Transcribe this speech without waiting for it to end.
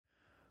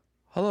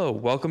Hello,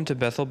 welcome to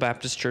Bethel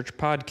Baptist Church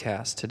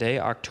Podcast. Today,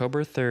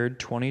 October 3rd,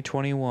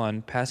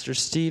 2021, Pastor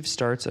Steve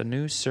starts a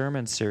new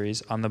sermon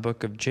series on the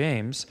book of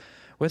James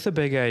with a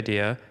big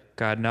idea.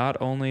 God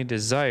not only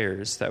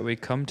desires that we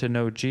come to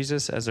know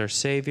Jesus as our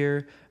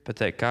Savior, but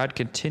that God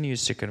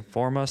continues to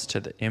conform us to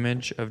the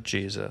image of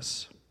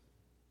Jesus.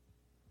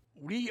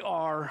 We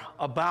are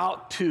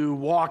about to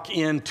walk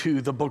into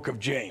the book of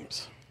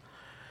James.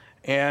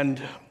 And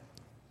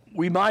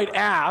we might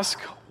ask,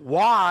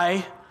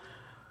 why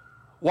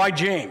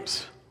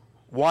James?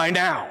 Why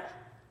now?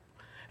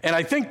 And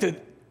I think that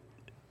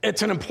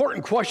it's an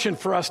important question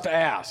for us to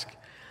ask.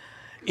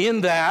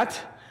 In that,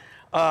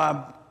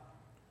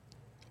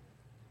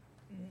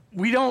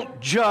 we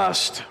don't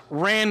just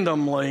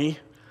randomly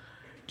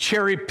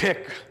cherry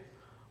pick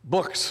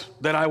books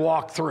that I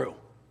walk through.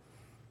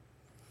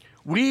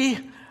 We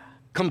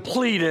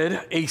completed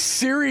a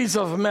series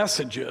of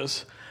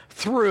messages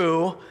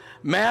through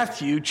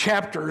Matthew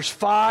chapters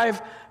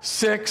 5,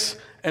 6,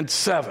 and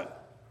 7.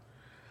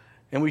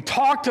 And we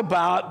talked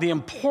about the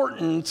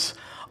importance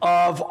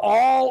of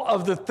all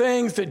of the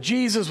things that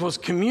Jesus was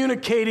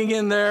communicating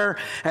in there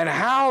and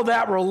how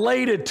that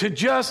related to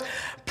just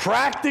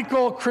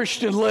practical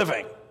Christian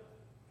living.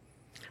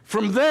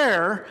 From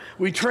there,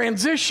 we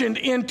transitioned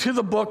into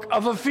the book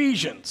of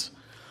Ephesians.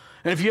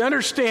 And if you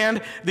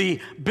understand the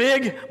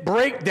big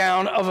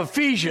breakdown of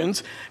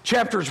Ephesians,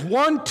 chapters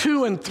 1,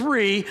 2, and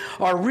 3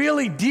 are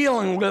really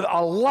dealing with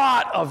a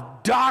lot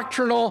of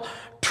doctrinal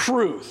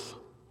truth.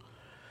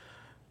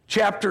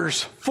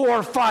 Chapters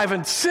 4, 5,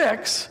 and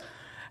 6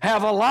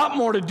 have a lot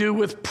more to do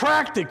with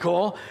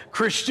practical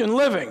Christian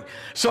living.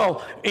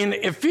 So in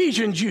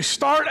Ephesians, you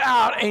start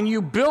out and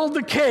you build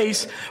the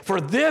case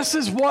for this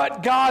is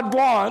what God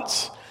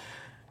wants.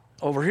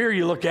 Over here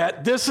you look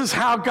at, this is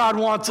how God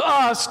wants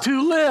us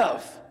to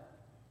live.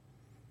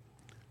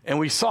 And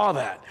we saw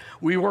that.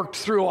 We worked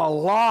through a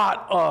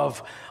lot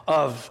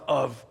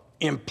of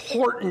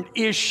important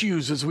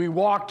issues as we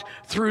walked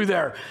through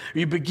there.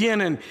 You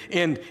begin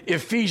in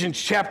Ephesians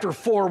chapter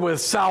 4 with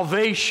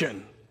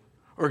salvation.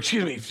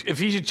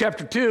 Ephesians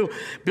chapter 2,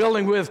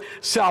 building with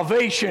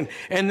salvation,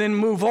 and then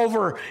move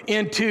over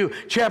into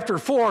chapter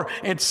 4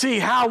 and see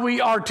how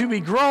we are to be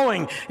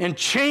growing and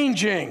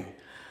changing.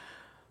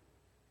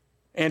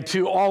 And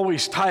to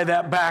always tie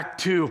that back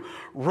to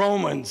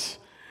Romans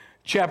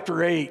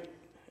chapter 8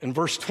 and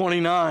verse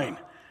 29,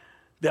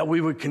 that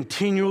we would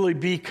continually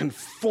be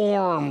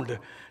conformed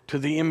to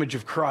the image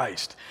of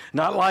Christ.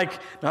 Not like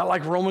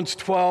Romans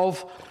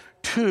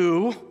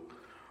 12:2,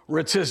 where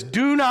it says,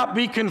 do not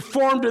be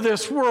conformed to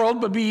this world,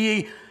 but be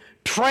ye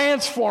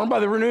transformed by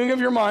the renewing of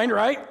your mind,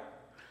 right?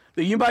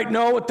 That you might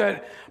know what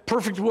that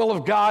perfect will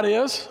of God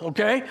is,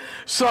 okay?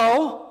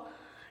 So,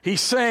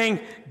 he's saying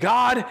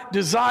God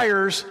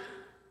desires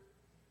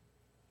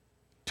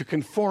to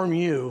conform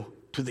you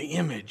to the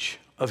image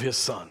of his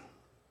Son.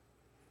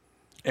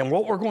 And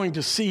what we're going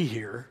to see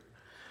here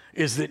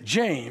is that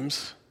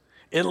James,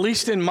 at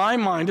least in my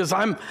mind, as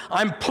I'm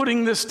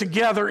putting this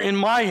together in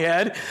my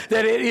head,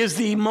 that it is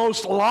the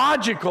most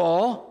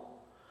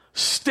logical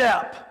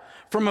step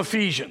from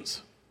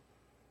Ephesians.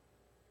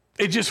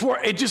 It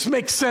just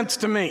makes sense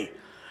to me.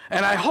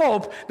 And I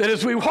hope that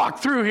as we walk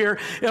through here,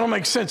 it'll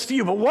make sense to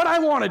you. But what I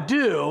want to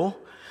do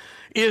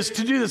is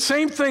to do the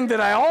same thing that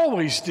I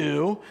always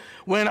do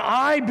when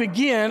I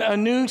begin a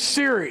new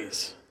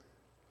series.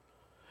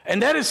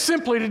 And that is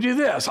simply to do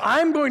this.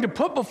 I'm going to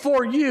put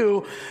before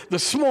you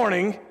this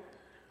morning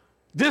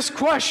this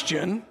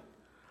question,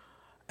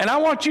 and I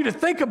want you to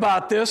think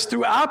about this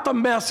throughout the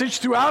message,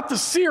 throughout the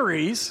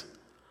series,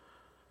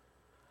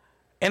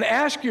 and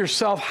ask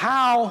yourself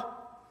how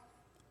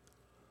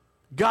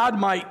God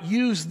might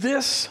use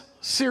this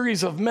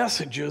series of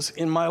messages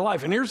in my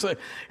life. And here's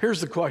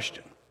the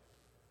question.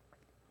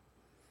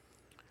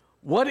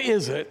 What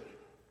is it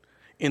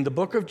in the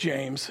book of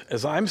James,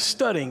 as I'm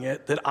studying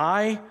it, that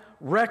I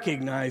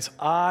recognize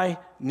I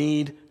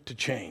need to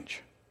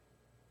change?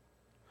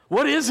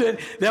 What is it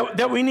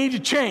that we need to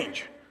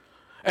change?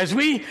 As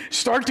we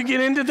start to get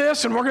into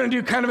this, and we're going to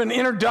do kind of an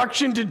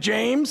introduction to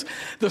James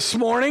this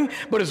morning,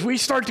 but as we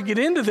start to get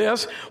into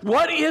this,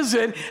 what is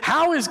it?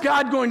 How is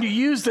God going to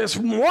use this?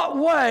 In what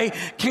way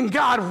can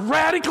God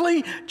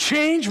radically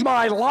change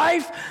my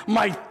life,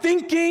 my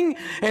thinking,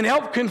 and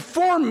help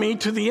conform me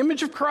to the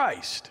image of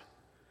Christ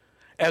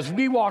as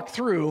we walk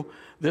through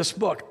this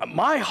book?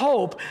 My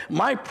hope,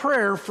 my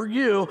prayer for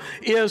you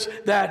is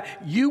that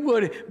you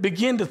would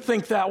begin to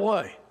think that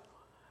way.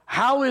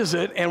 How is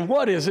it and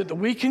what is it that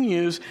we can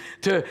use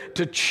to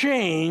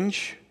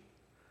change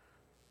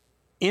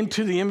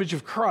into the image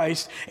of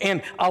Christ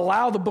and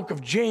allow the book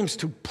of James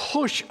to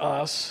push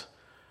us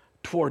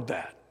toward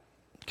that?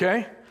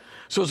 Okay?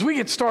 So as we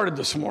get started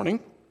this morning,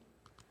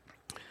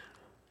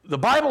 the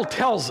Bible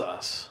tells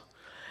us,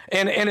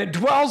 and it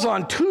dwells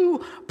on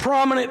two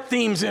prominent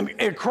themes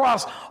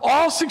across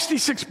all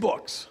 66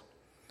 books.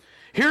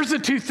 Here's the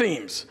two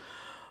themes: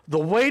 the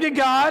way to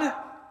God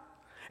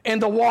and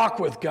the walk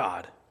with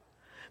God.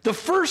 The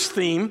first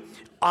theme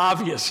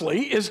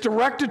obviously, is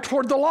directed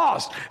toward the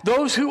lost,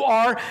 those who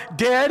are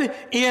dead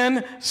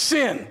in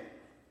sin.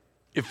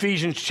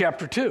 Ephesians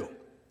chapter 2.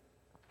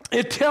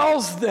 It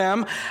tells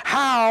them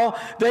how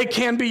they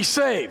can be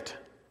saved.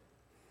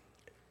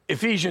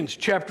 Ephesians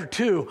chapter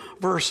 2,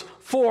 verse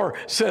 4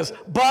 says,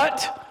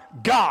 "But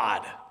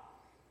God."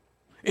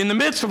 In the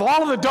midst of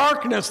all of the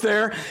darkness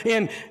there,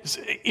 in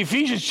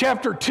Ephesians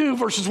chapter 2,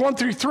 verses 1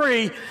 through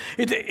 3,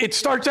 it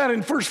starts out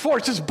in verse 4.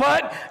 It says,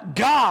 "But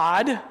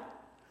God,"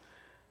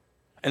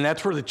 and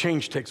that's where the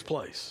change takes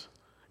place.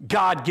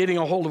 God getting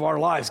a hold of our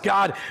lives.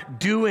 God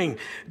doing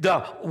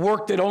the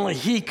work that only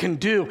He can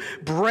do,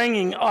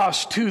 bringing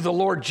us to the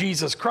Lord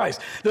Jesus Christ.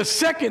 The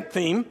second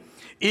theme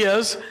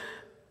is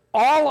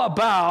all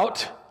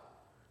about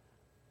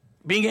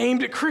being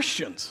aimed at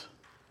Christians.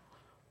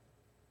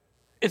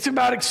 It's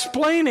about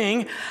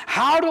explaining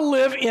how to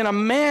live in a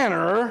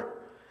manner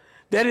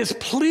that is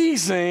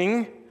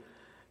pleasing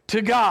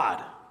to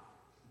God.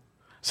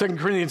 2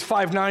 Corinthians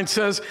 5:9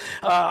 says,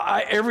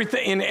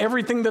 in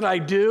everything that I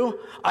do,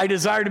 I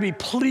desire to be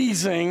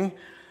pleasing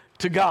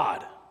to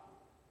God.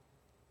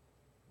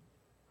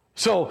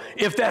 So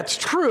if that's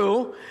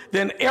true,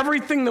 then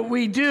everything that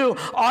we do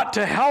ought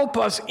to help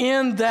us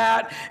in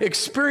that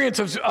experience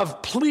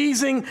of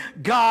pleasing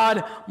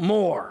God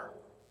more.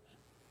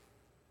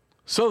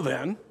 So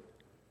then,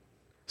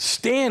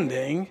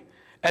 standing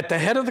at the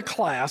head of the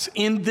class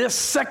in this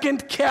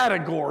second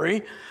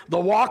category, the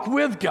walk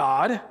with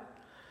God,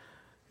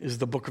 is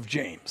the book of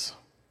James.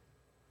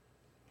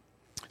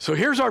 So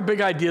here's our big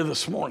idea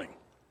this morning.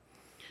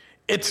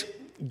 It's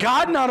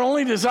God not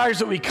only desires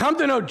that we come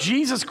to know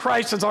Jesus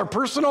Christ as our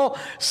personal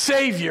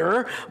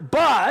Savior,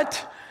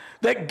 but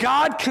that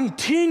God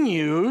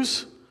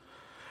continues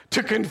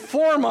to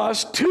conform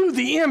us to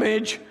the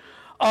image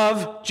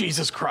of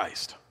Jesus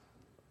Christ.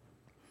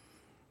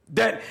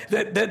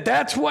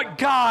 That's what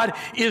God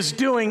is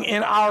doing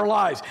in our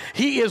lives.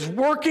 He is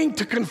working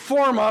to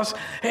conform us.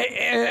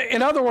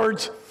 In other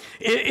words,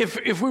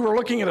 if we were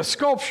looking at a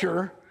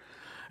sculpture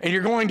and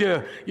you're going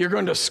to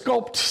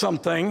sculpt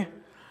something,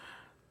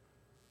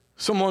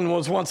 someone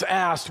was once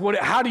asked,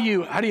 how do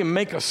you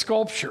make a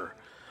sculpture?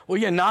 Well,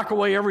 you knock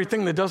away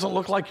everything that doesn't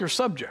look like your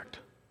subject.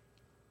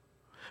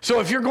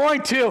 So if you're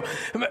going to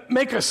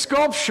make a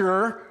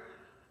sculpture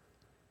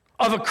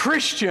of a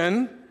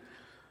Christian,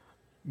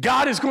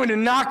 God is going to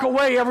knock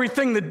away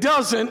everything that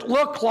doesn't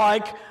look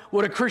like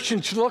what a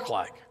Christian should look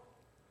like.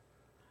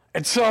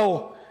 And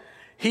so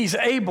He's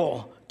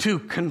able to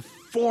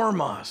conform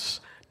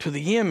us to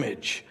the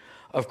image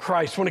of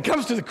Christ. When it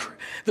comes to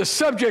the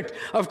subject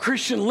of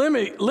Christian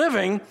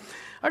living,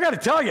 I got to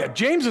tell you,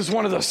 James is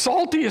one of the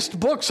saltiest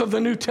books of the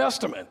New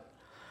Testament.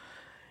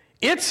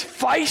 Its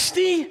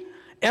feisty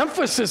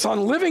emphasis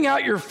on living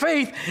out your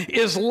faith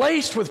is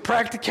laced with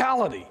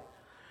practicality.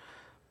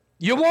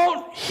 You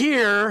won't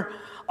hear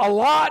a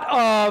lot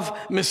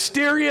of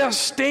mysterious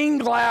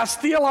stained glass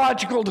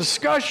theological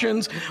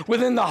discussions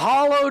within the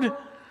hollowed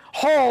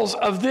halls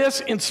of this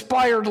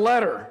inspired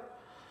letter.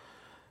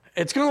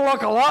 It's going to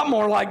look a lot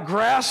more like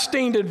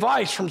grass-stained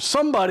advice from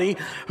somebody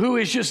who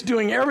is just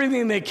doing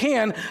everything they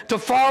can to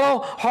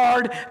follow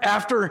hard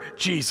after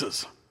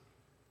Jesus.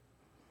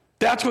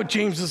 That's what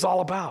James is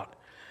all about.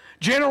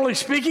 Generally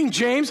speaking,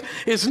 James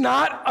is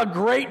not a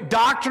great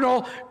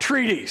doctrinal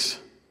treatise.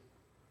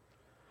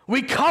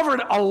 We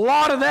covered a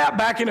lot of that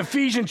back in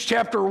Ephesians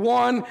chapter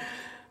 1,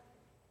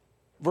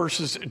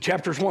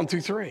 chapters 1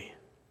 through 3.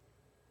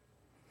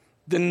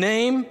 The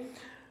name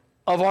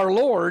of our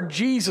Lord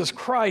Jesus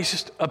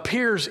Christ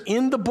appears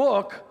in the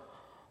book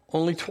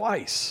only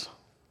twice.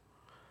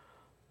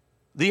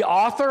 The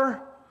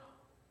author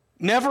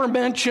never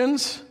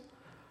mentions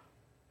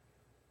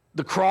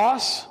the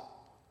cross,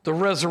 the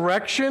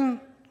resurrection,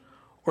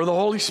 or the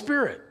Holy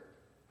Spirit.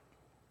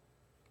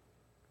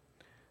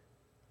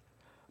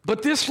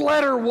 But this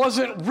letter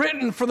wasn't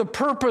written for the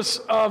purpose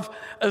of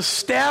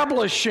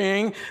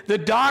establishing the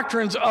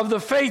doctrines of the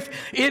faith.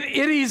 It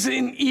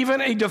isn't even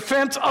a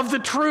defense of the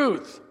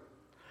truth.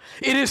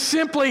 It is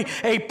simply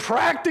a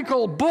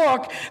practical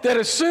book that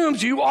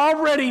assumes you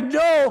already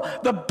know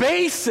the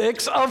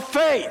basics of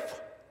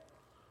faith.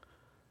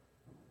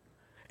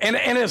 And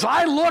as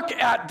I look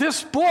at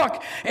this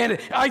book and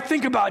I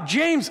think about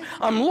James,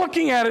 I'm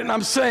looking at it and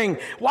I'm saying,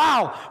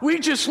 wow, we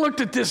just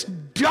looked at this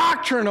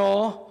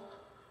doctrinal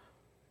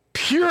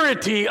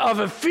purity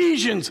of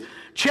Ephesians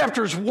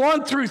chapters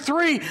 1 through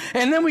 3,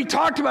 and then we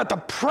talked about the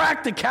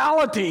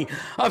practicality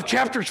of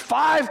chapters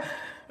 4,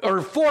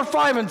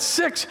 5, and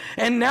 6,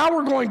 and now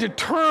we're going to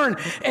turn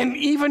and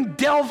even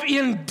delve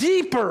in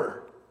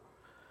deeper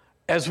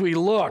as we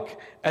look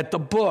at the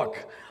book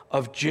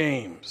of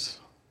James.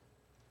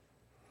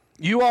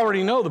 You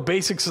already know the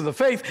basics of the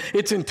faith.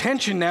 Its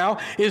intention now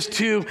is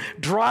to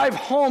drive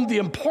home the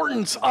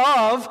importance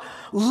of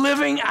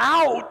living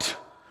out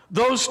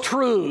those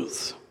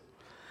truths.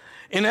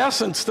 In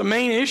essence, the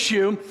main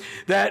issue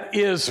that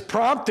is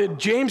prompted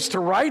James to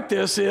write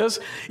this is,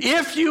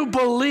 if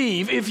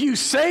you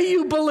say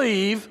you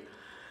believe,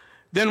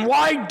 then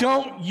why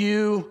don't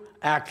you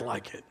act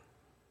like it?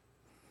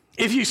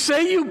 If you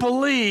say you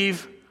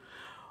believe,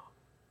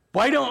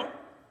 why don't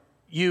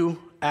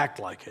you act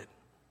like it?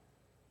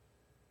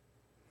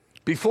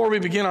 Before we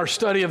begin our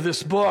study of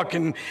this book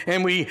and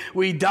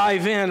we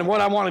dive in,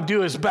 what I want to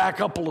do is back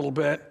up a little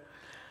bit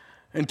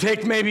and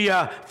take maybe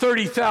a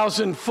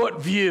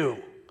 30,000-foot view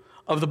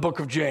of the book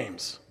of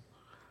James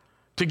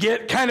to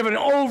get kind of an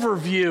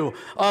overview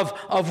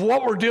of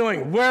what we're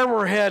doing, where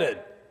we're headed.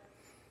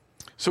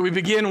 So we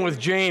begin with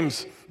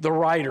James the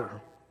writer.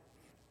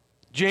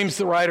 James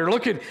the writer.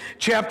 Look at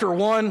chapter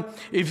 1.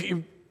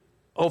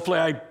 Hopefully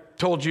I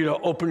told you to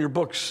open your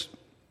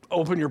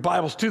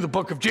Bibles to the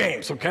book of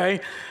James, okay?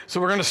 So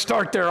we're going to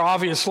start there,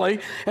 obviously,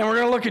 and we're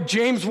going to look at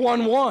James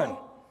 1:1.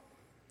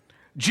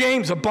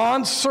 James, a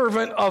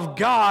bondservant of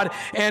God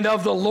and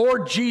of the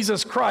Lord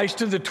Jesus Christ,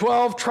 to the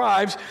 12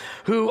 tribes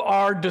who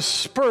are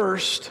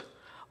dispersed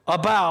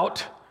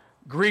about,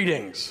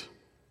 greetings.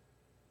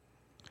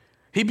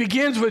 He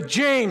begins with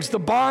James, the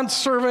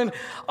bondservant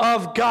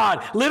of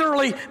God,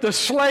 literally the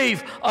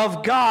slave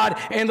of God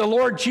and the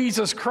Lord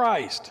Jesus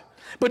Christ.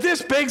 But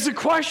this begs the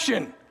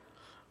question,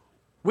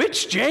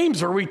 which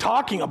James are we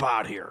talking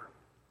about here?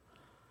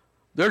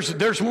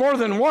 There's more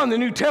than one. The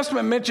New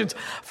Testament mentions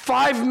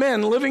 5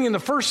 men living in the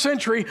first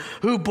century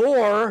who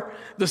bore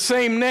the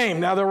same name.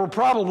 Now, there were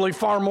probably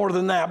far more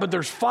than that, but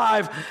there's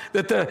 5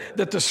 that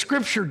the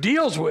Scripture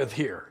deals with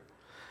here.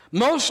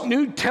 Most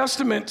New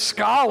Testament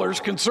scholars,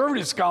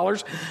 conservative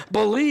scholars,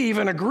 believe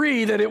and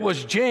agree that it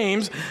was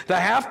James, the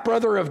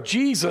half-brother of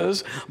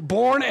Jesus,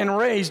 born and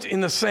raised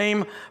in the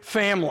same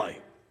family.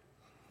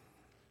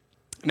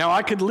 Now,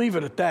 I could leave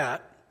it at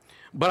that.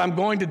 But I'm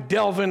going to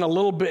delve in a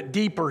little bit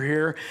deeper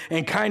here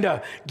and kind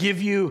of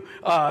give you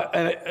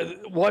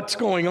what's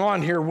going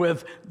on here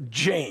with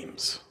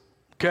James.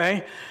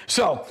 Okay?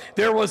 So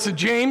there was a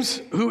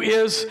James who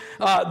is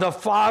the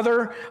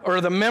father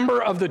or the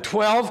member of the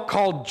 12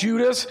 called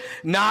Judas,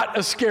 not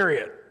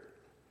Iscariot.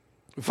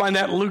 We find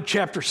that in Luke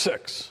chapter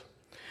 6.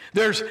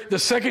 There's the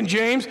second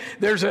James.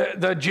 There's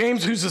the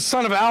James who's the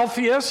son of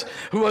Alphaeus,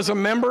 who was a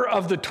member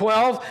of the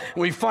 12.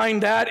 And we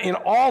find that in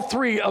all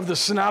 3 of the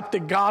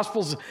synoptic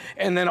gospels.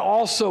 And then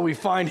also we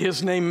find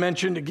his name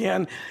mentioned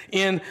again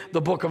in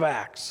the book of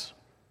Acts.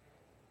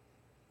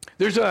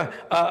 There's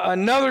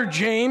another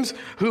James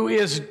who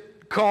is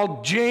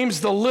called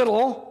James the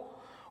Little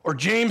or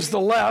James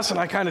the Less. And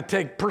I kind of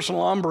take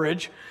personal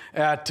umbrage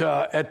at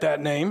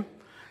that name,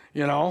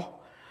 you know.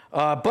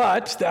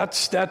 But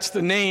that's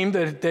the name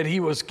that he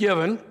was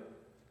given.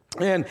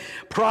 And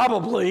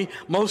probably,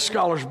 most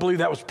scholars believe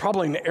that was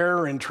probably an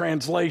error in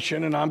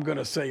translation, and I'm going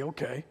to say,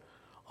 okay,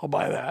 I'll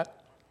buy that.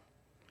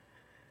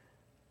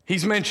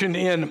 He's mentioned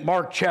in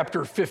Mark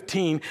chapter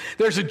 15.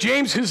 There's a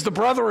James who's the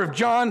brother of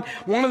John,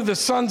 one of the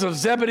sons of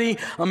Zebedee,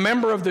 a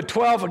member of the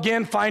 12.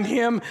 Again, find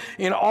him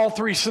in all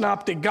 3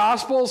 synoptic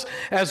gospels,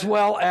 as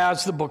well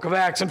as the book of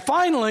Acts. And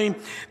finally,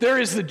 there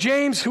is the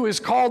James who is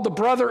called the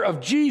brother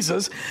of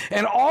Jesus.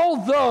 And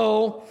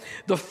although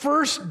the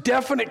first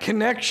definite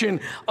connection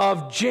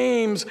of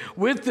James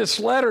with this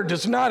letter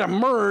does not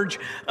emerge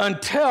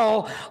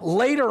until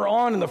later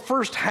on in the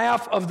first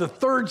half of the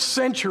 3rd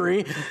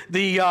century,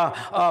 the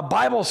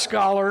Bible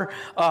scholar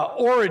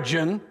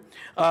Origen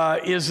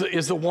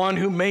is the one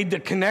who made the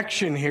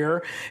connection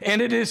here,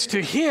 and it is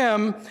to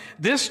him,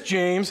 this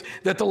James,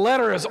 that the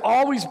letter has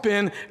always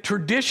been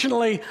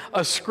traditionally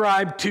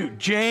ascribed to.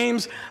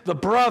 James, the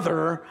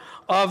brother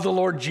of the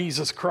Lord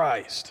Jesus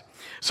Christ.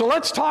 So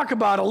let's talk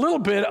about a little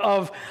bit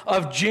of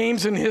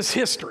James and his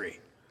history.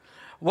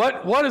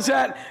 What does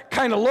that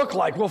kind of look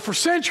like? Well, for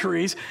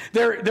centuries,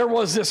 there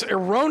was this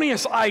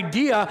erroneous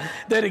idea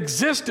that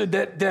existed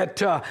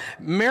that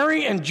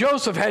Mary and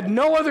Joseph had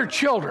no other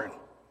children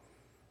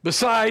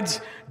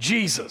besides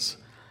Jesus.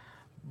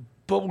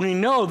 But we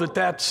know that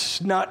that's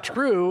not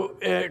true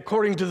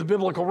according to the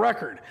biblical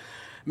record.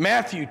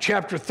 Matthew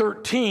chapter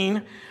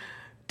 13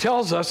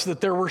 tells us that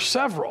there were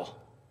several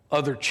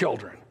other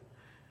children.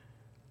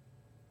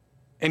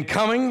 And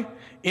coming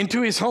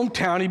into his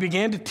hometown, he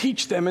began to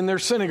teach them in their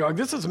synagogue.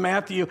 This is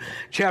Matthew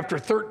chapter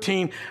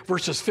 13,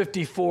 verses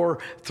 54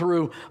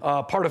 through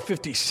part of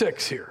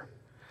 56 here.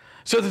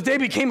 So that they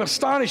became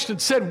astonished and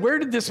said, "Where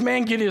did this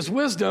man get his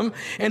wisdom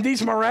and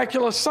these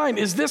miraculous signs?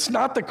 Is this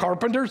not the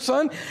carpenter's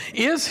son?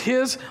 Is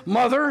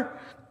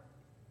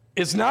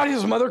not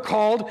his mother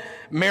called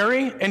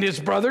Mary, and his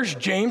brothers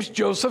James,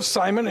 Joseph,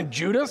 Simon, and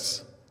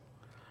Judas?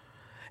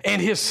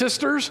 And his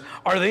sisters,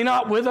 are they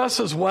not with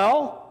us as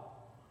well?"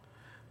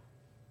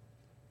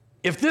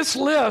 If this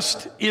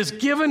list is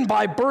given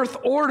by birth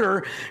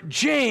order,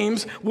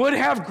 James would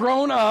have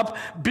grown up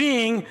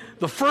being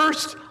the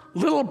first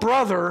little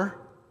brother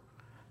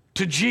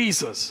to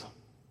Jesus.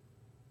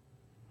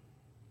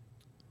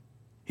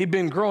 He'd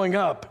been growing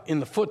up in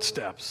the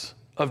footsteps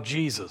of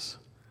Jesus.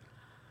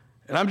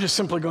 And I'm just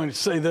simply going to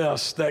say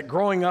this, that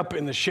growing up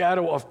in the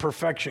shadow of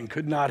perfection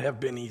could not have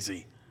been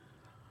easy.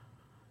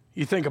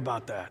 You think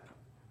about that.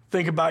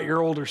 Think about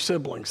your older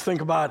siblings.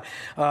 Think about,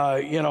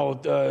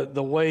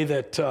 the way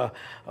that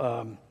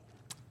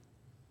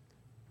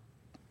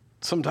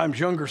sometimes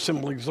younger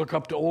siblings look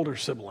up to older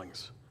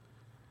siblings.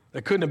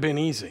 That couldn't have been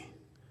easy.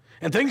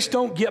 And things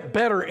don't get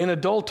better in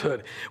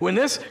adulthood. When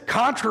this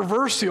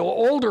controversial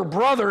older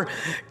brother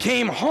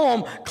came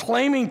home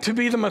claiming to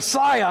be the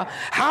Messiah,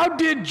 how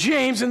did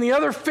James and the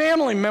other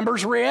family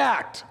members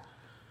react?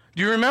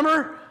 Do you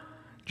remember?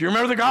 Do you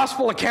remember the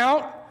gospel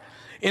account?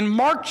 In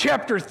Mark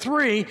chapter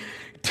 3,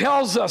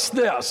 tells us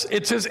this.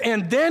 It says,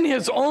 and then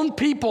his own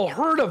people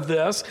heard of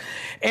this,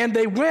 and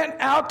they went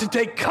out to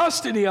take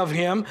custody of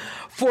him,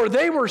 for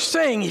they were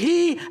saying,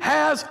 he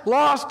has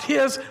lost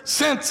his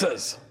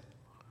senses.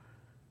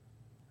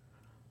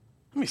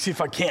 Let me see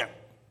if I can't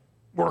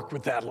work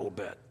with that a little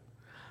bit.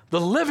 The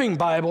Living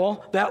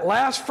Bible, that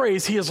last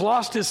phrase, he has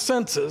lost his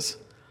senses,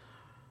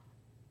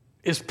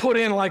 is put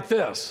in like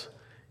this.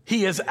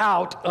 He is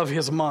out of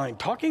his mind.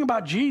 Talking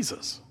about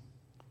Jesus.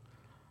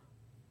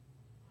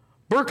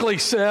 Berkeley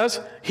says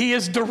he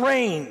is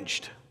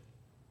deranged.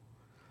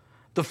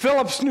 The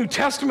Phillips New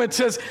Testament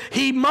says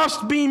he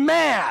must be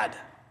mad.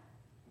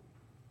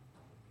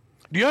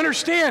 Do you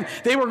understand?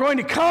 They were going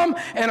to come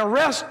and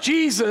arrest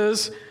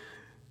Jesus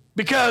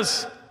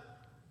because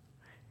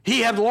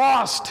he had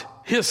lost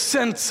his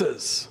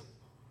senses.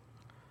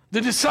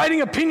 The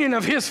deciding opinion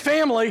of his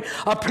family,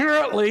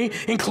 apparently,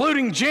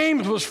 including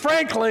James, was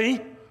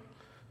frankly,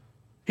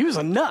 he was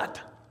a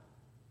nut.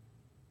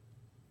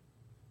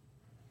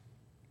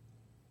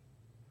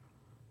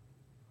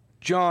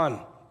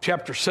 John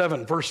chapter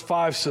 7, verse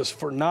 5 says,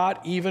 for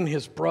not even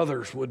his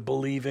brothers would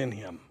believe in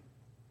him.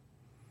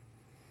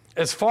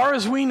 As far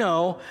as we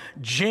know,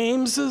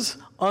 James's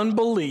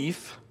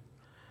unbelief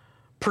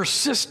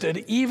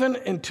persisted even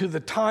into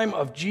the time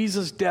of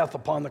Jesus' death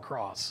upon the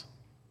cross.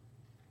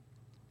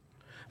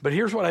 But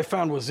here's what I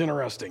found was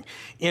interesting.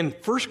 In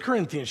 1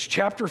 Corinthians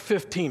chapter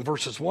 15,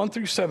 verses 1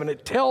 through 7,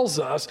 it tells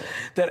us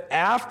that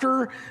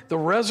after the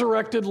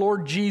resurrected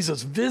Lord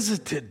Jesus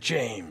visited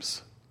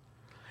James,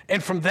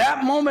 and from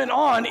that moment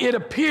on, it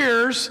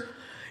appears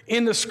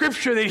in the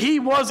scripture that he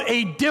was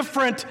a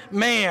different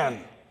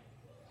man.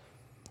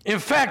 In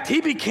fact, he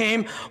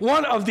became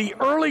one of the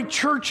early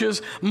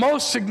church's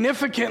most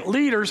significant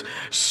leaders,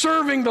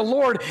 serving the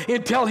Lord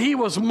until he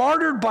was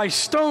martyred by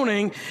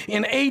stoning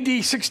in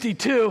AD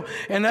 62,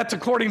 and that's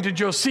according to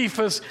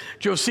Josephus.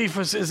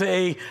 Josephus is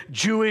a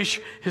Jewish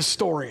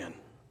historian.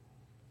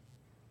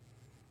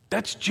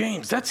 That's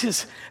James. That's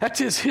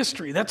his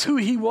history. That's who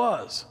he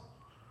was.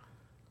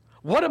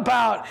 What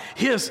about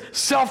his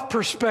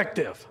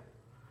self-perspective?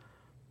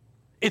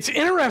 It's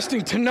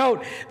interesting to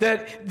note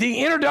that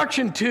the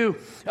introduction to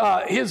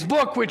his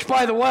book, which,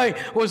 by the way,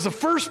 was the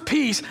first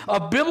piece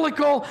of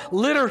biblical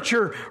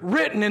literature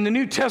written in the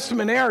New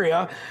Testament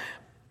area.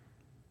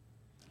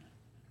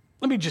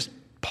 Let me just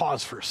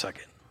pause for a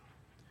second.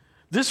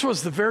 This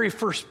was the very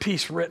first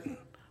piece written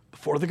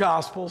before the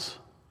Gospels,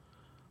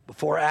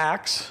 before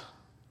Acts,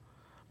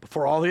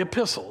 before all the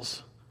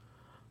epistles.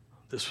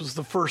 This was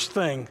the first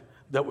thing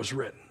that was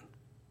written.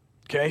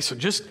 Okay, so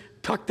just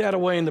tuck that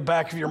away in the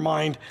back of your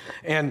mind,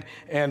 and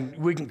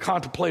we can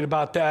contemplate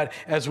about that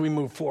as we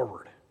move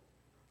forward.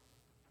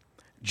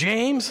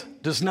 James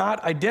does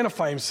not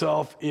identify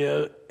himself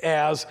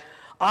as,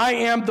 I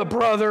am the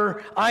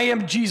brother, I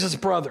am Jesus'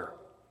 brother.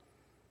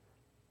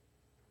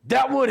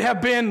 That would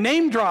have been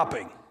name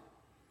dropping.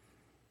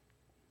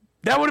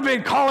 That would have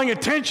been calling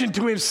attention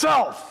to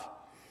himself.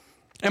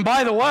 And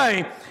by the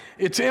way,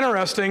 it's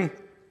interesting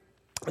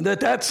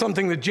that's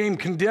something that James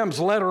condemns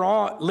later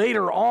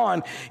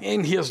on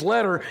in his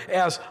letter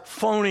as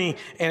phony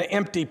and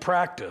empty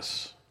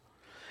practice.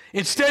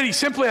 Instead, he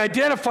simply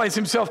identifies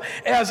himself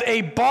as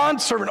a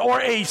bondservant or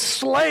a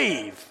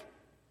slave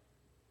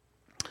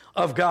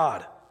of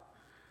God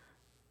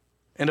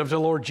and of the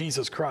Lord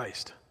Jesus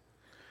Christ.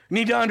 You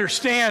need to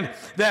understand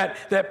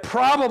that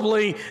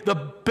probably the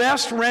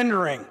best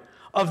rendering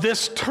of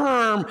this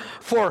term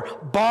for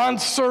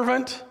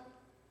bondservant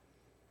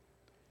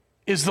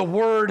is the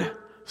word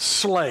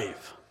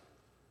slave.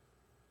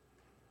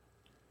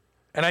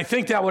 And I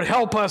think that would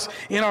help us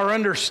in our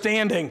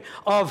understanding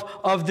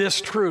of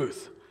this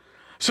truth.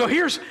 So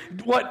here's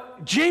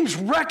what James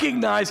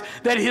recognized,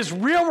 that his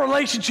real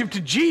relationship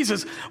to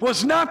Jesus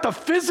was not the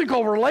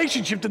physical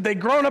relationship that they'd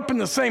grown up in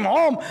the same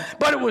home,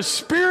 but it was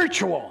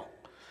spiritual,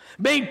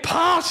 made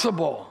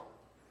possible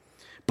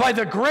by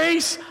the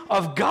grace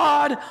of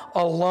God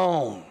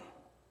alone.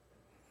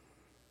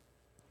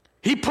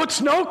 He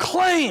puts no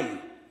claim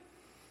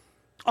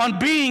on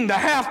being the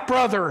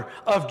half-brother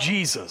of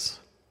Jesus,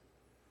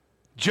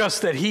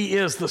 just that he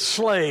is the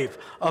slave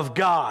of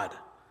God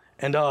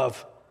and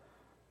of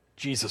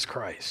Jesus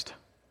Christ.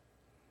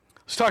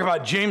 Let's talk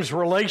about James'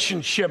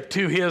 relationship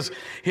to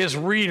his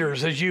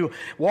readers as you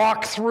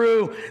walk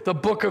through the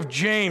book of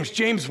James.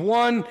 James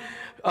 1,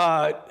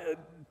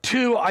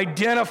 2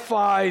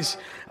 identifies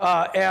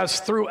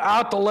as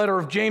throughout the letter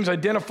of James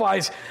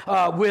identifies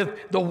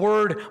with the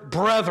word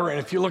brethren.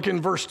 If you look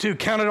in verse 2,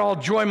 count it all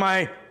joy,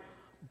 my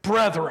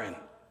brethren.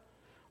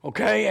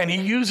 Okay, and he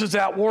uses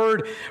that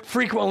word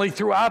frequently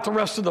throughout the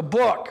rest of the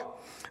book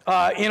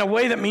in a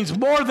way that means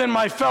more than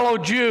my fellow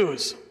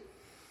Jews.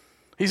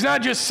 He's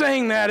not just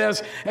saying that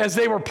as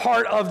they were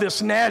part of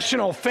this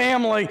national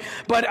family,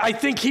 but I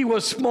think he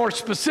was more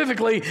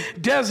specifically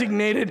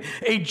designated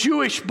a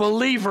Jewish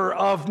believer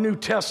of New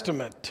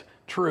Testament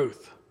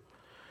truth.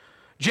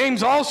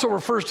 James also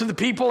refers to the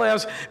people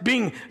as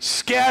being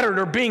scattered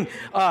or being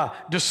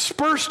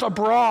dispersed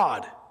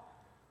abroad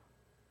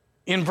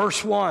in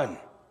verse 1.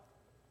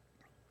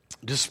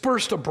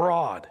 Dispersed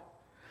abroad,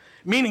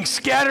 meaning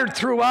scattered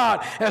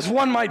throughout, as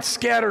one might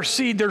scatter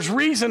seed. There's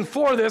reason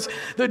for this.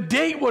 The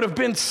date would have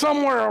been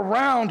somewhere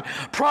around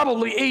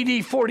probably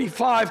AD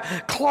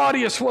 45.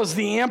 Claudius was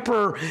the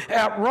emperor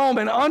at Rome,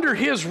 and under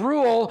his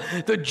rule,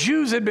 the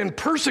Jews had been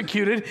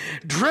persecuted,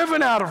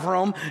 driven out of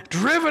Rome,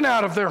 driven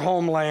out of their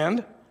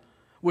homeland,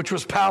 which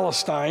was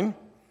Palestine.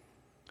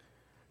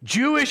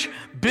 Jewish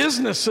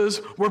businesses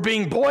were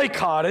being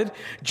boycotted.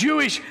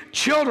 Jewish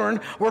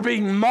children were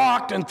being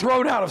mocked and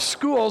thrown out of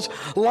schools.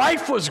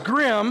 Life was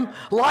grim.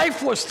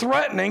 Life was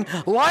threatening.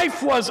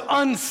 Life was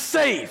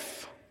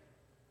unsafe.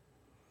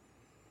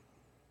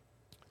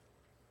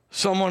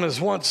 Someone has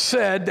once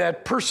said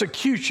that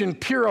persecution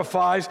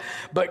purifies,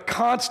 but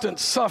constant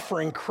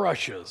suffering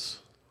crushes.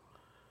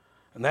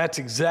 And that's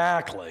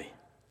exactly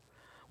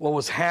what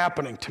was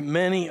happening to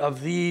many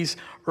of these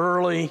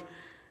early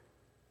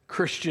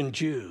Christian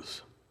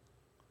Jews.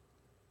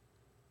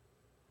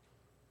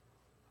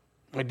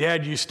 My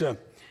dad used to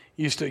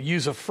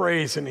use a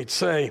phrase, and he'd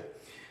say,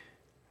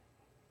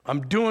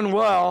 "I'm doing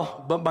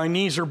well, but my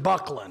knees are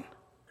buckling.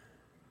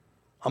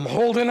 I'm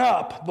holding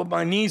up, but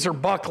my knees are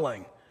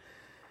buckling."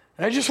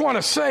 And I just want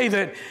to say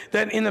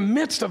that in the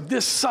midst of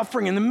this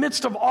suffering, in the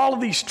midst of all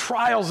of these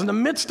trials, in the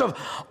midst of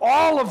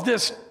all of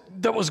this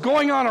that was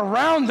going on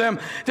around them,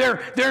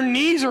 their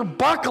knees are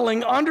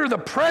buckling under the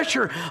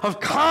pressure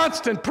of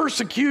constant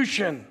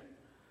persecution.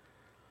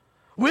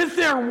 With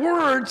their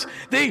words,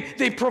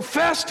 they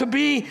profess to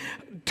be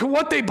to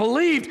what they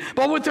believed,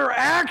 but with their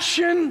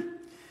action,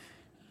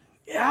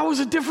 that was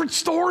a different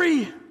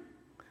story.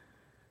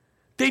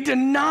 They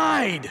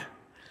denied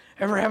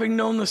ever having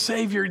known the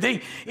Savior.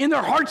 In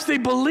their hearts they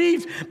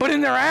believed, but in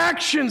their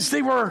actions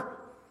they were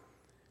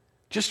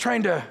just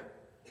trying to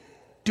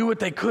do what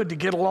they could to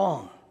get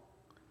along,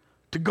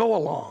 to go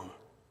along.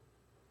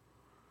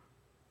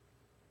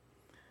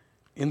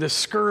 In the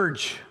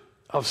scourge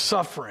of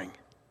suffering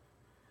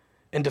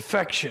and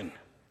defection,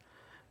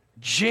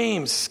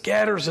 James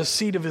scatters a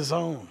seed of his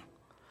own,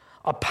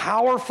 a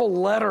powerful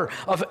letter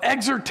of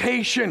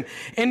exhortation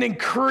and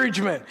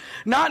encouragement,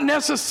 not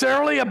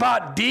necessarily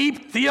about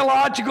deep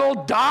theological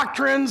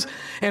doctrines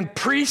and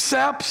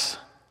precepts,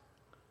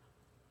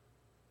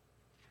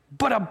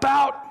 but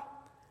about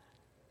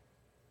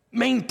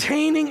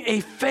maintaining a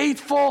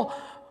faithful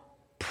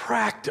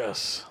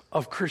practice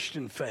of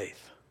Christian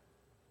faith.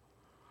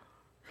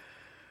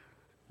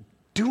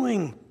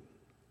 Doing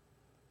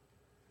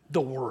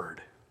the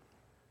word,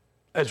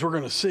 as we're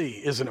going to see,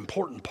 is an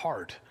important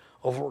part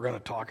of what we're going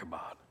to talk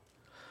about.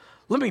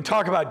 Let me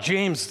talk about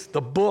James,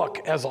 the book,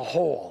 as a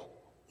whole,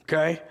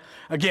 okay?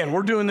 Again,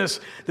 we're doing this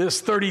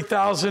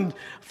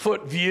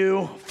 30,000-foot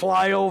view,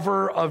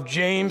 flyover of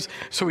James,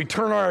 so we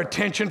turn our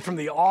attention from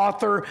the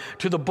author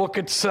to the book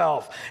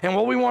itself. And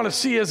what we want to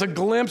see is a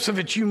glimpse of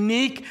its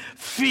unique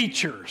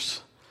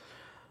features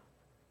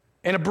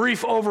and a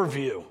brief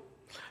overview.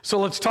 So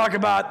let's talk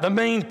about the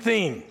main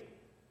theme.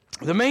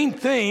 The main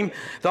theme,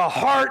 the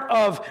heart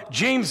of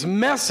James'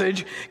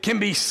 message, can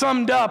be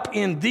summed up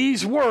in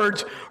these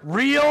words: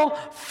 real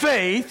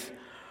faith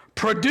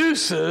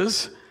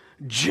produces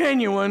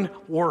genuine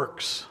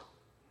works.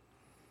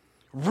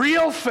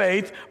 Real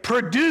faith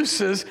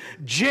produces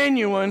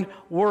genuine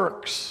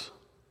works.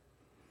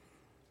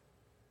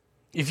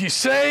 If you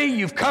say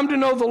you've come to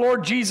know the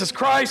Lord Jesus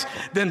Christ,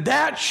 then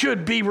that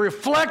should be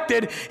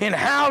reflected in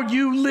how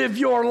you live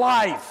your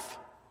life.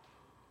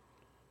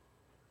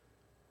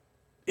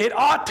 It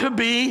ought to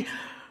be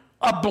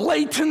a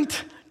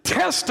blatant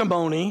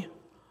testimony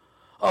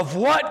of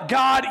what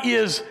God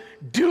is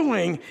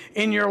doing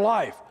in your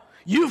life.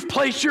 You've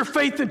placed your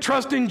faith and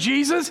trust in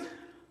Jesus,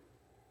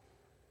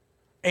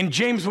 and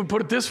James would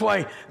put it this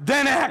way: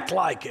 then act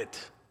like it.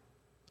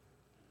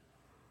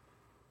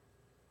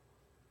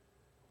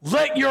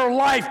 Let your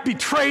life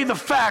betray the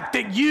fact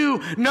that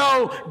you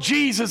know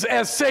Jesus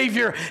as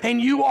Savior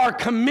and you are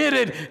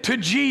committed to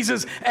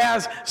Jesus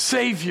as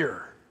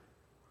Savior.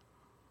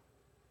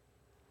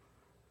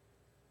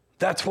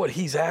 That's what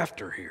he's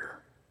after here.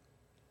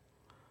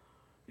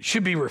 It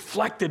should be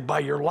reflected by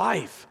your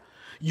life.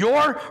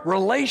 Your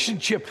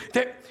relationship,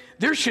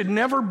 there should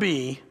never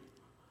be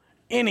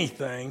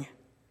anything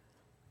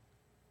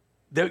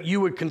that you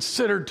would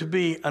consider to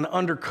be an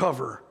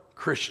undercover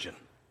Christian.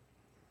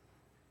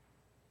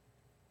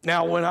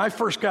 Now, when I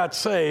first got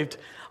saved,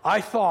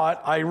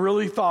 I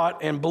really thought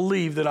and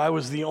believed that I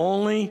was the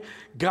only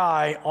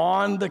guy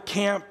on the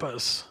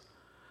campus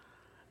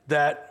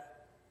that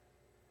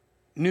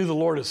knew the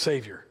Lord as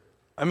Savior.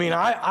 I mean,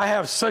 I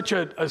have such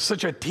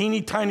a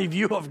teeny tiny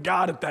view of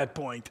God at that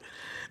point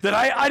that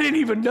I didn't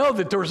even know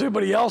that there was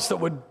anybody else that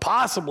would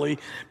possibly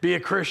be a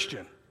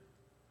Christian.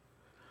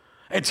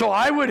 And so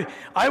I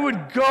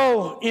would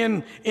go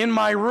in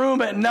my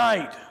room at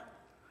night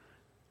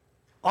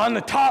on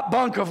the top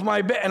bunk of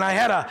my bed, and I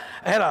had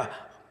a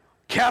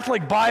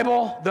Catholic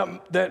Bible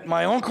that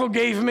my uncle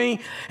gave me,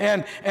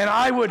 and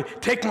I would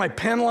take my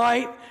pen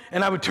light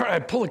and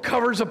I'd pull the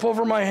covers up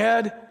over my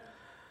head,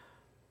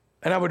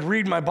 and I would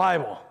read my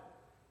Bible.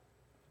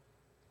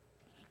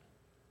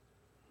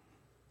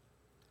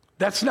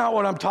 That's not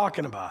what I'm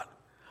talking about.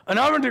 An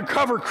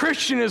undercover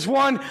Christian is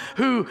one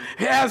who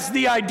has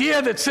the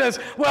idea that says,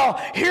 well,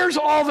 here's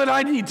all that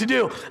I need to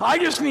do. I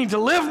just need to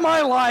live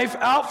my life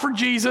out for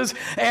Jesus,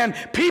 and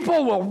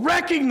people will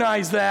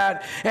recognize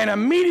that and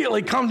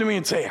immediately come to me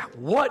and say,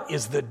 what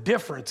is the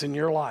difference in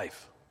your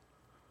life?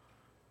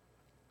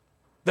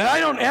 That I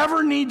don't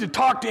ever need to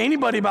talk to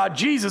anybody about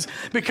Jesus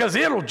because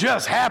it'll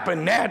just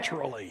happen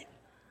naturally.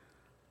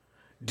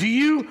 Do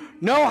you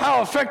know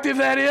how effective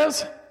that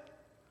is?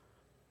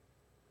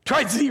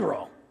 Try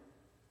 0.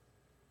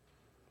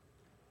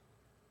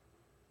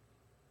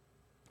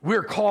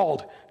 We're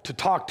called to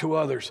talk to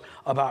others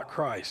about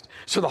Christ.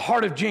 So the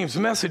heart of James'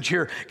 message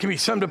here can be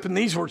summed up in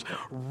these words.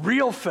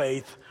 Real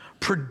faith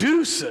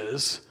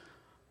produces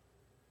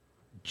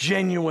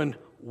genuine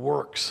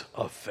works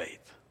of faith.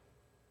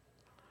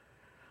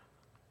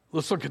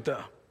 Let's look at the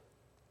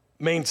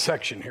main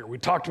section here. We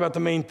talked about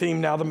the main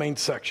theme, now the main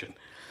section.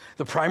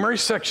 The primary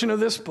section of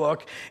this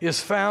book is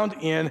found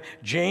in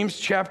James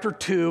chapter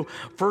 2,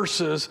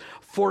 verses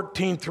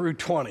 14 through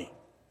 20.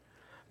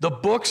 The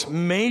book's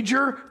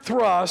major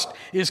thrust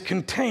is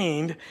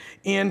contained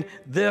in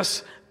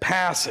this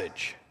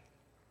passage.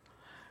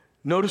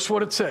 Notice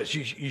what it says.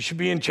 You should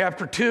be in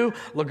chapter 2.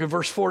 Look at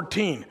verse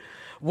 14.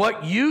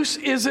 What use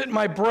is it,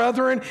 my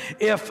brethren,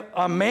 if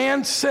a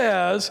man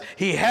says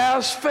he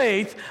has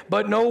faith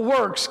but no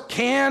works?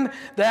 Can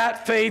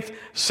that faith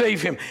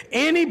save him?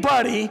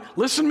 Anybody,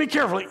 listen to me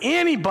carefully,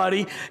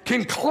 anybody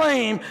can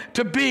claim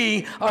to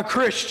be a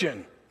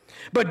Christian.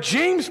 But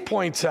James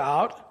points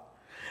out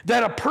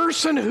that a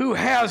person who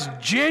has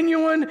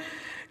genuinely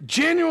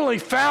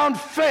found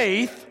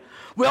faith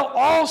will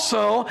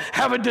also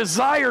have a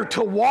desire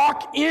to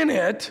walk in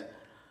it,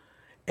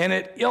 and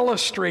it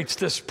illustrates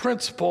this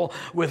principle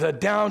with a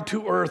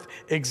down-to-earth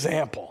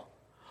example.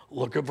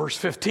 Look at verse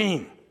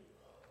 15.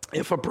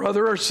 If a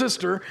brother or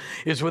sister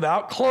is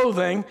without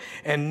clothing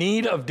and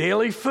need of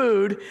daily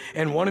food,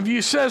 and one of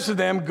you says to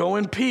them, go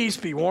in peace,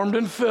 be warmed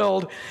and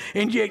filled,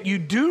 and yet you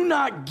do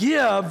not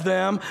give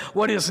them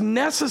what is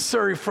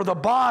necessary for the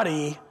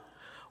body,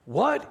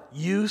 what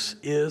use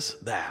is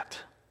that?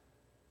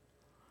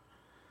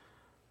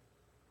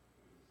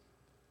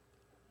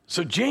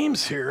 So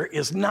James here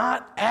is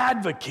not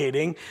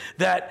advocating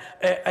that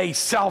a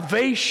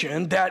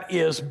salvation that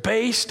is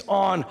based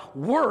on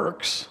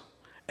works,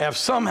 as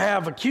some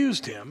have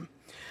accused him,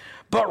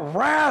 but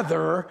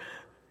rather,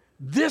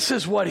 this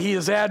is what he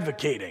is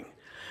advocating.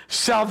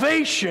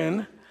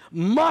 Salvation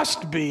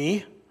must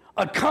be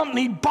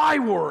accompanied by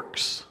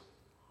works.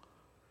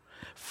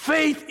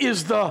 Faith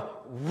is the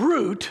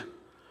root,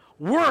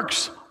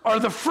 works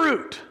are the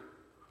fruit.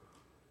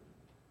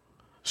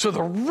 So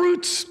the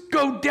roots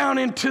go down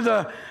into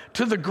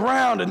the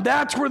ground, and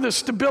that's where the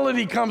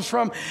stability comes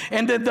from,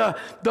 and then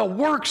the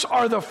works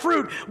are the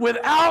fruit.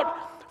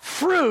 Without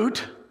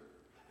fruit,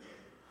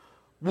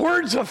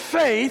 words of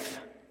faith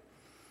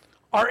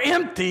are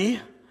empty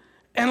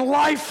and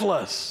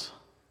lifeless.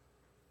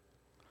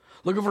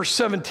 Look at verse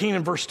 17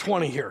 and verse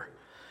 20 here.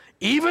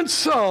 Even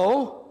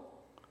so,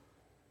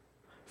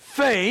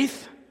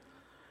 faith,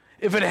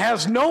 if it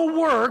has no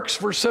works,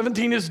 verse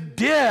 17 is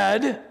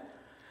dead,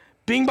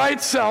 being by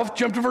itself.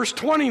 Jump to verse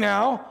 20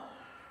 now.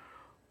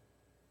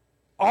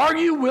 Are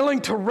you willing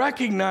to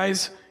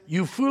recognize,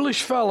 you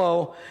foolish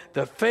fellow,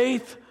 that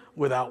faith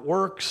without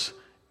works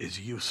is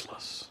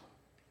useless?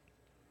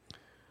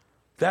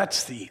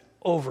 That's the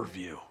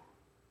overview.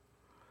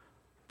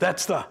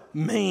 That's the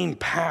main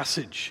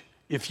passage,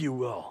 if you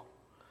will.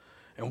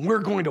 And we're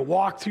going to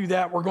walk through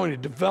that. We're going to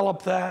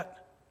develop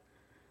that.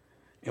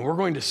 And we're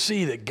going to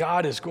see that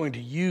God is going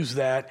to use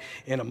that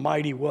in a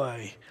mighty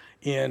way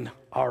in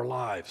our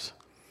lives.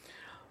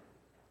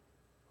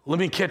 Let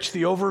me catch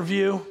the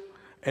overview,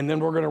 and then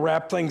we're going to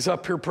wrap things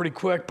up here pretty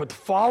quick. But the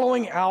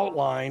following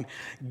outline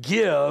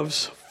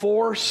gives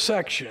 4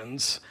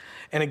 sections,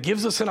 and it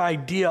gives us an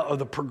idea of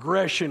the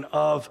progression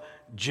of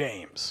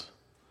James.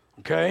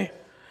 Okay?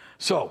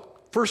 So,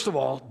 first of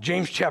all,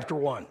 James chapter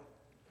 1.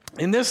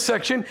 In this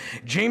section,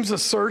 James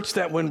asserts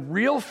that when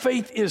real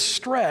faith is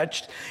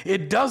stretched,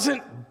 it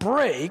doesn't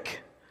break,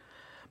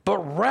 but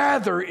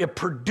rather it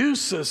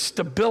produces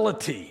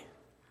stability.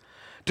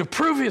 To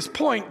prove his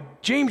point,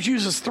 James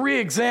uses 3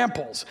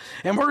 examples,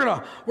 and we're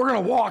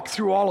gonna walk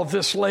through all of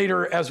this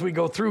later as we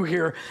go through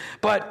here,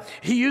 but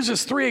he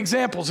uses 3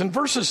 examples. In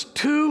verses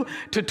 2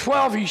 to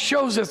 12, he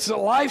shows us that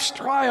life's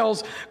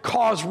trials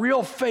cause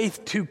real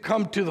faith to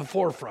come to the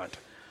forefront.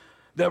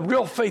 The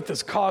real faith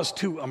is caused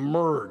to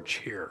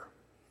emerge here.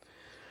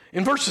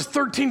 In verses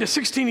 13 to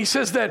 16, he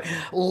says that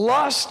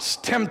lust's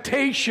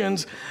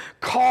temptations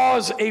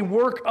cause a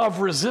work of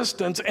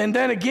resistance. And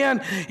then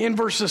again, in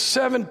verses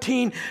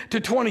 17 to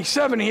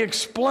 27, he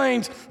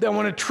explains that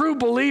when a true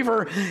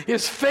believer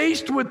is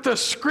faced with the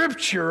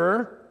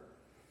Scripture,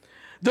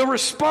 the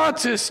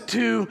response is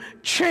to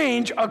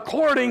change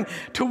according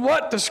to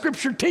what the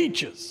Scripture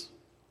teaches.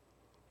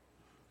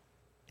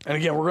 And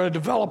again, we're going to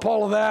develop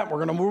all of that.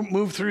 We're going to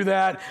move through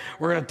that.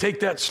 We're going to take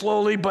that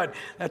slowly, but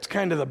that's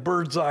kind of the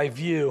bird's eye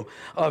view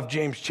of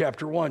James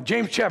chapter 1.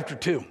 James chapter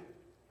 2.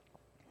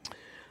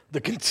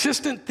 The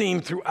consistent theme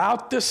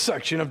throughout this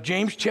section of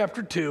James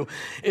chapter 2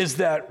 is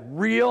that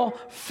real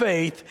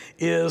faith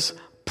is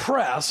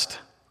pressed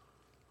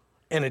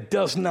and it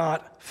does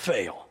not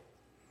fail.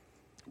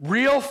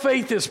 Real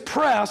faith is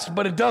pressed,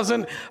 but it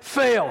doesn't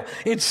fail.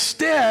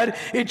 Instead,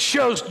 it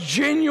shows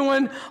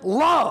genuine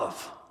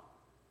love.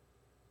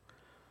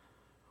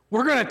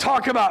 We're going to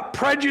talk about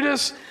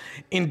prejudice,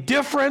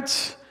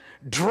 indifference,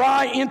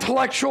 dry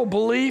intellectual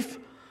belief.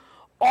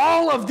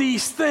 All of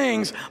these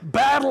things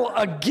battle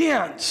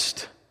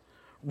against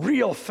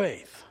real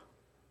faith.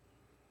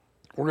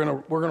 We're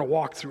going to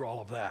walk through all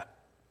of that.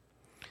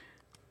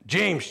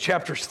 James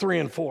chapters 3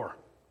 and 4.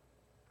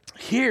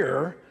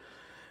 Here,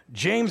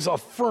 James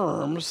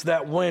affirms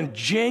that when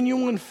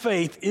genuine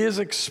faith is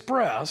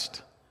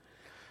expressed,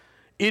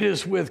 it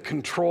is with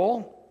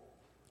control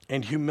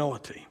and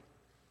humility,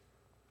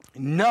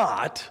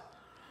 not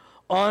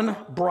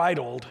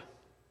unbridled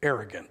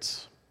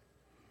arrogance.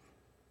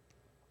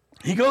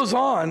 He goes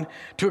on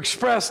to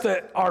express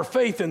that our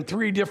faith in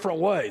three different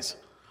ways.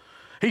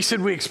 He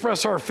said we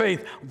express our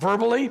faith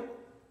verbally,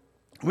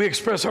 we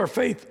express our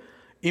faith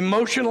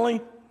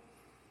emotionally,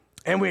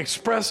 and we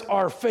express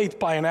our faith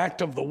by an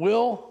act of the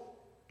will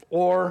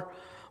or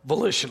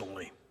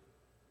volitionally.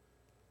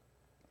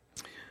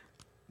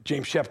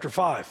 James chapter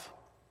 5.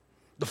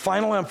 The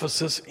final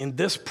emphasis in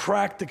this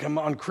practicum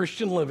on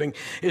Christian living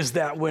is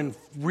that when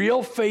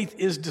real faith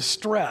is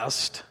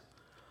distressed,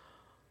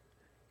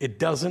 it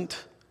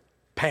doesn't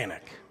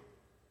panic.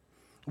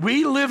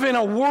 We live in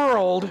a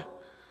world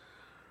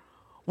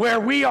where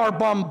we are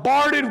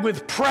bombarded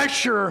with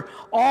pressure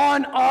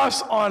on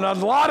us on a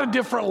lot of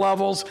different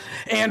levels,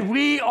 and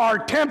we are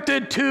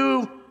tempted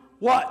to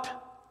what?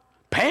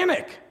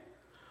 Panic.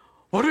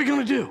 What are we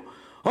going to do?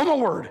 Oh my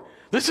word.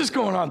 This is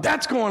going on.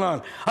 That's going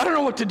on. I don't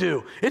know what to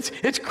do.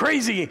 It's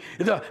crazy.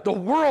 The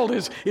world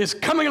is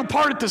coming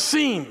apart at the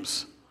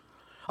seams.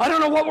 I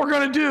don't know what we're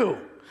going to do.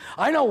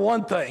 I know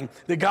one thing,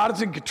 that God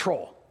is in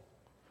control.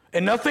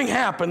 And nothing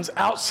happens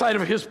outside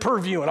of his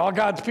purview. And all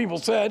God's people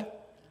said,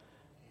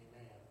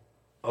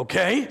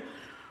 okay.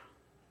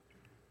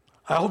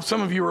 I hope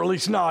some of you are at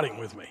least nodding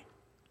with me.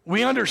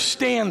 We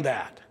understand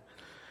that.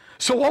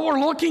 So what we're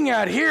looking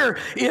at here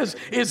is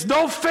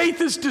though faith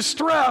is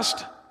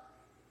distressed,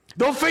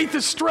 though faith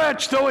is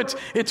stretched, though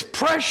it's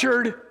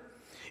pressured,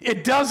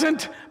 it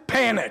doesn't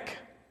panic.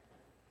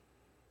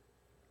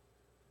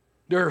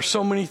 There are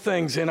so many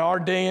things in our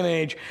day and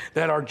age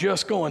that are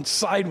just going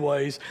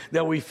sideways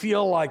that we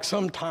feel like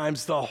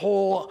sometimes the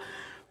whole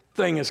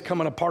thing is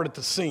coming apart at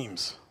the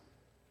seams.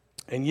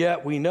 And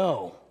yet we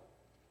know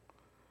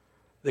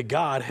that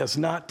God has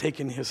not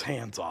taken his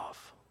hands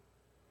off.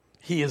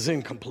 He is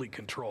in complete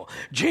control.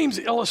 James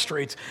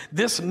illustrates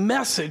this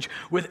message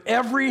with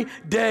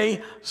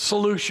everyday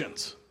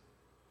solutions.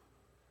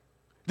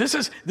 This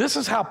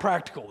is how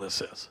practical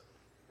this is.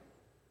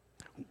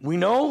 We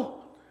know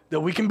that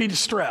we can be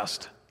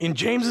distressed. In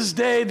James's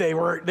day, they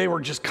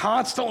were just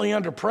constantly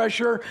under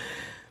pressure.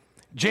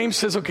 James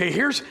says, okay,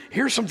 here's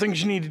some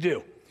things you need to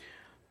do.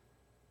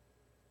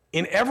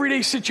 In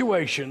everyday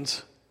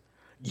situations,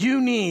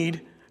 you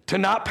need to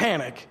not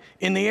panic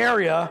in the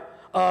area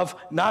of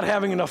not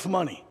having enough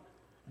money.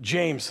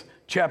 James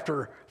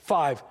chapter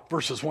 5,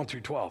 verses 1 through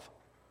 12.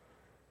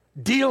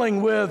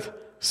 Dealing with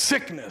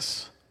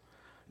sickness.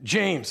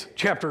 James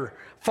chapter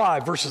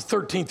 5, verses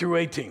 13 through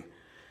 18.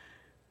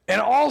 And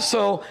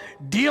also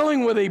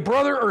dealing with a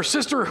brother or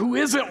sister who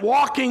isn't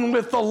walking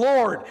with the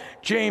Lord.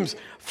 James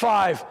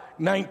 5,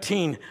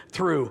 19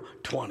 through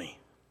 20.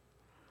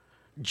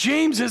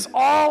 James is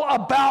all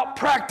about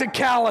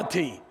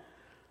practicality.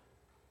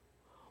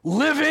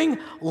 Living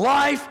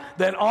life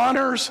that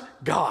honors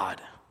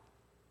God.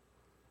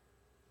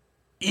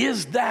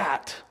 Is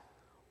that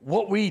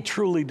what we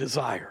truly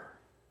desire?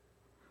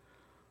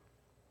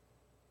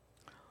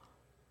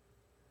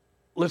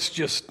 Let's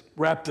just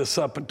wrap this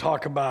up and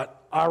talk about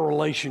our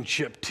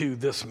relationship to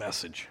this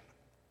message.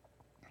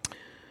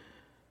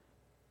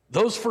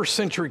 Those first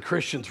century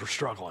Christians were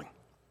struggling.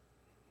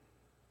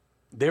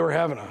 They were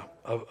having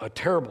a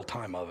terrible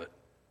time of it.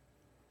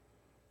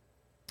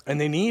 And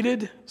they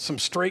needed some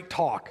straight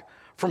talk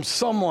from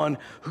someone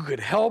who could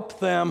help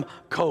them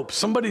cope,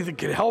 somebody that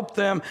could help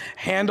them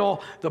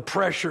handle the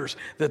pressures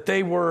that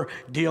they were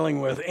dealing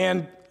with.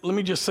 And let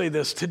me just say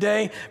this,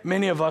 today,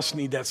 many of us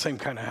need that same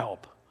kind of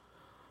help.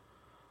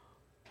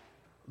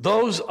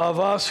 Those of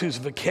us whose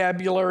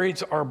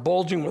vocabularies are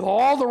bulging with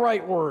all the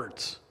right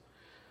words,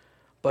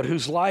 but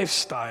whose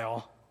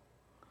lifestyle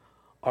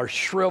are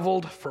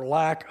shriveled for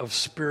lack of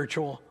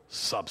spiritual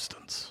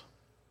substance.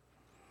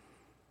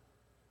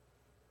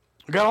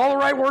 We got all the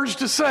right words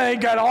to say,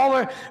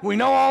 we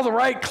know all the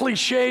right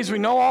cliches, we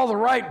know all the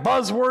right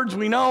buzzwords,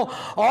 we know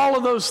all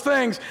of those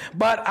things,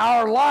 but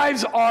our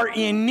lives are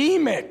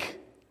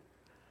anemic,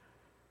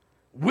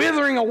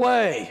 withering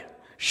away,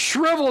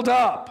 shriveled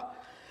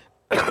up,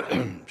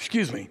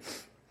 excuse me,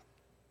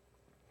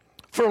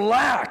 for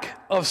lack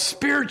of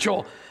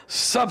spiritual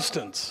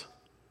substance.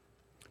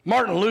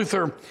 Martin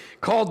Luther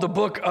called the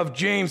book of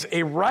James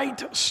a right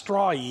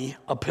strawy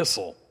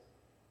epistle.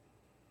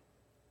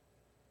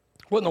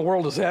 What in the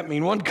world does that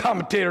mean? One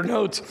commentator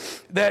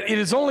notes that it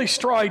is only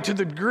strawy to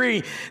the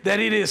degree that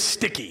it is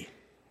sticky.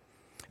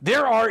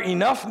 There are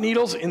enough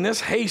needles in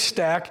this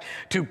haystack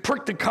to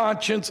prick the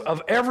conscience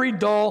of every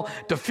dull,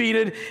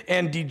 defeated,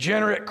 and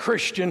degenerate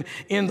Christian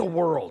in the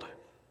world.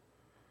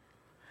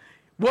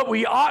 What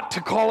we ought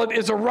to call it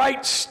is a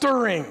right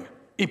stirring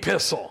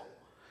epistle,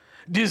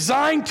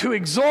 designed to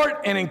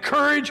exhort and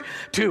encourage,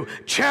 to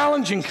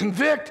challenge and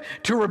convict,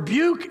 to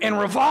rebuke and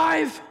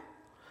revive,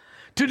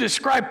 to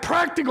describe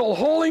practical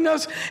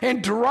holiness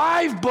and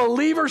drive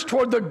believers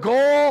toward the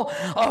goal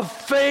of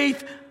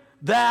faith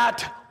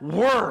that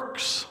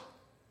works.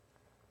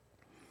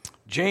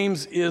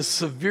 James is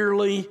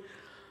severely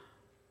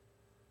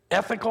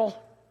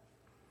ethical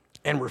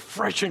and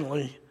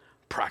refreshingly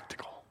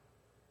practical.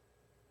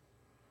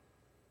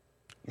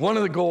 One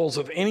of the goals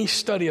of any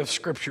study of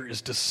Scripture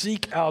is to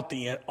seek out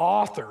the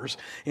author's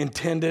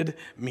intended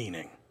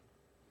meaning.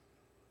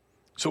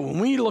 So when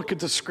we look at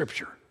the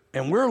Scripture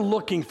and we're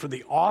looking for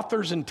the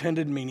author's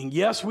intended meaning,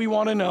 yes, we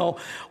want to know,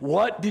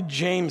 what did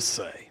James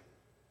say?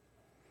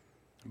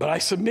 But I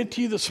submit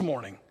to you this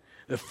morning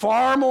that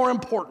far more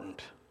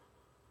important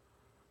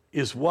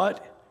is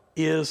what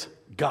is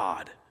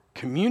God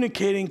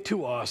communicating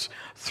to us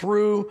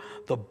through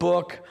the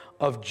book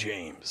of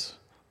James.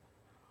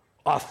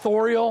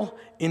 Authorial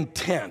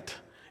intent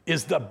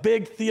is the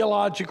big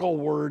theological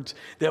words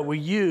that we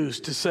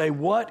use to say,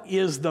 what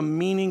is the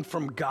meaning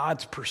from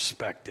God's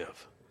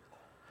perspective?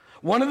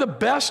 One of the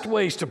best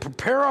ways to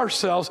prepare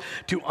ourselves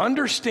to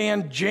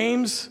understand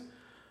James'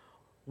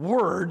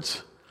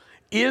 words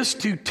is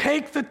to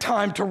take the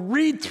time to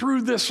read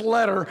through this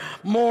letter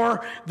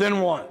more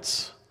than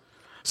once.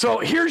 So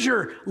here's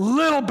your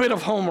little bit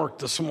of homework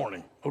this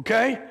morning,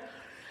 okay?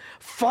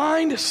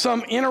 Find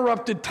some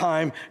interrupted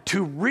time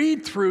to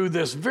read through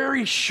this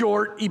very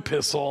short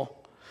epistle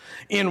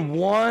in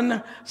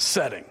one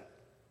setting.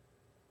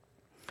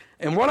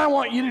 And what I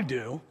want you to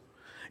do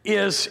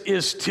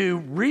is to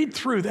read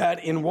through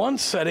that in one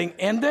setting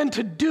and then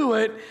to do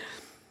it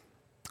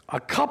a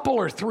couple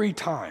or three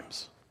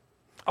times.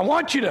 I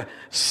want you to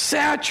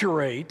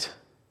saturate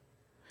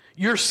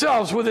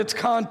yourselves with its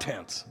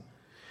contents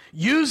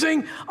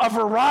using a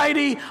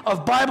variety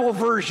of Bible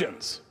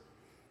versions.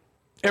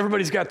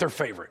 Everybody's got their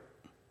favorite.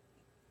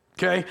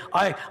 Okay?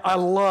 I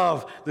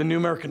love the New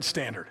American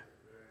Standard.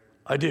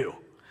 I do.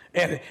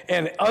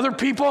 And other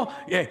people,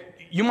 yeah,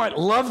 you might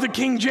love the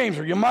King James,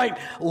 or you might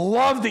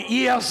love the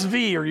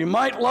ESV, or you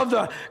might love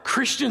the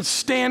Christian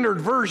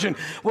Standard Version.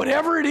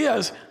 Whatever it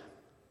is,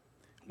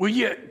 will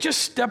you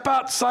just step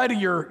outside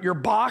of your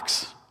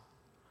box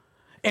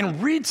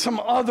and read some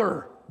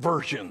other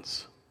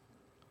versions?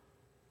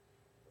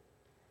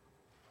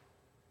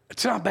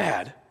 It's not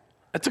bad.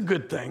 That's a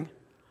good thing.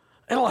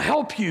 It'll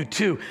help you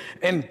too.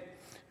 And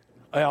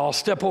I'll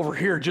step over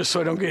here just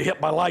so I don't get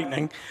hit by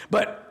lightning.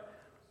 But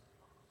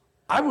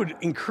I would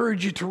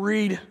encourage you to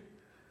read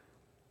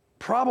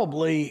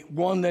probably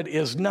one that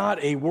is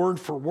not a word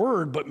for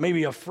word, but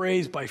maybe a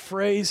phrase by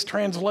phrase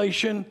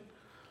translation,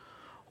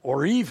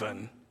 or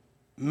even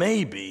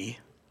maybe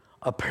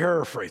a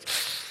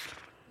paraphrase.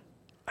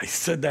 I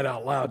said that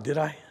out loud, did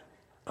I?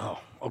 Oh,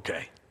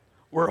 okay.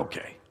 We're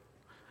okay.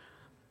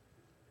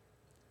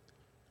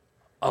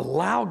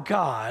 Allow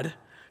God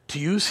to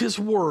use His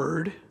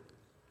Word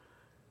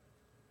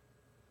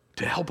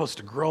to help us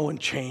to grow and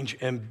change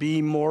and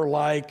be more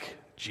like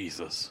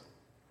Jesus.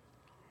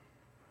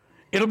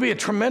 It'll be a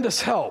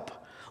tremendous help,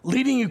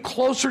 leading you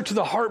closer to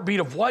the heartbeat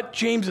of what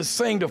James is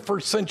saying to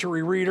first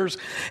century readers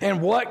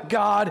and what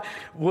God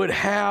would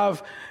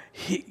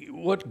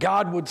what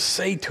God would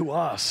say to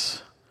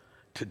us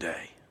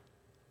today.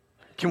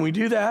 Can we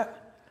do that?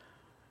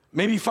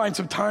 Maybe find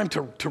some time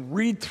to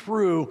read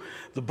through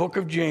the book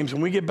of James.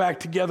 When we get back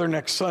together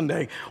next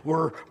Sunday,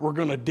 we're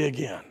going to dig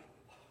in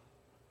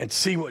and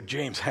see what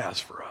James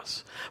has for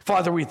us.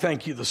 Father, we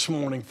thank you this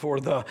morning for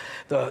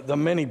the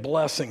many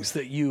blessings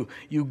that you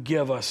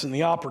give us and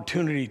the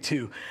opportunity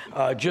to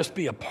just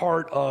be a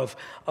part of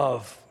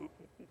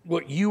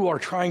what you are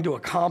trying to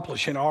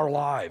accomplish in our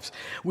lives.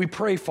 We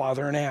pray,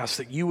 Father, and ask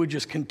that you would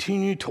just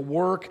continue to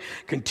work,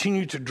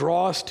 continue to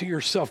draw us to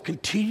yourself,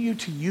 continue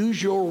to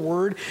use your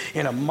word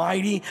in a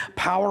mighty,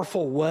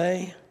 powerful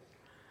way,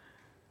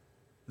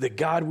 that,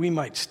 God, we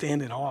might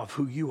stand in awe of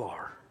who you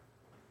are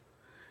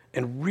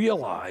and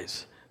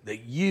realize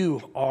that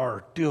you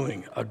are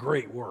doing a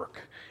great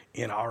work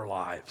in our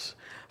lives.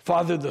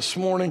 Father, this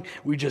morning,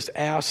 we just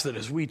ask that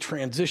as we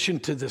transition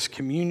to this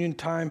communion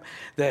time,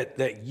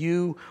 that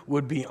you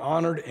would be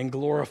honored and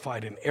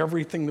glorified in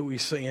everything that we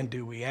say and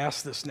do. We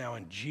ask this now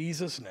in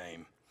Jesus'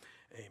 name.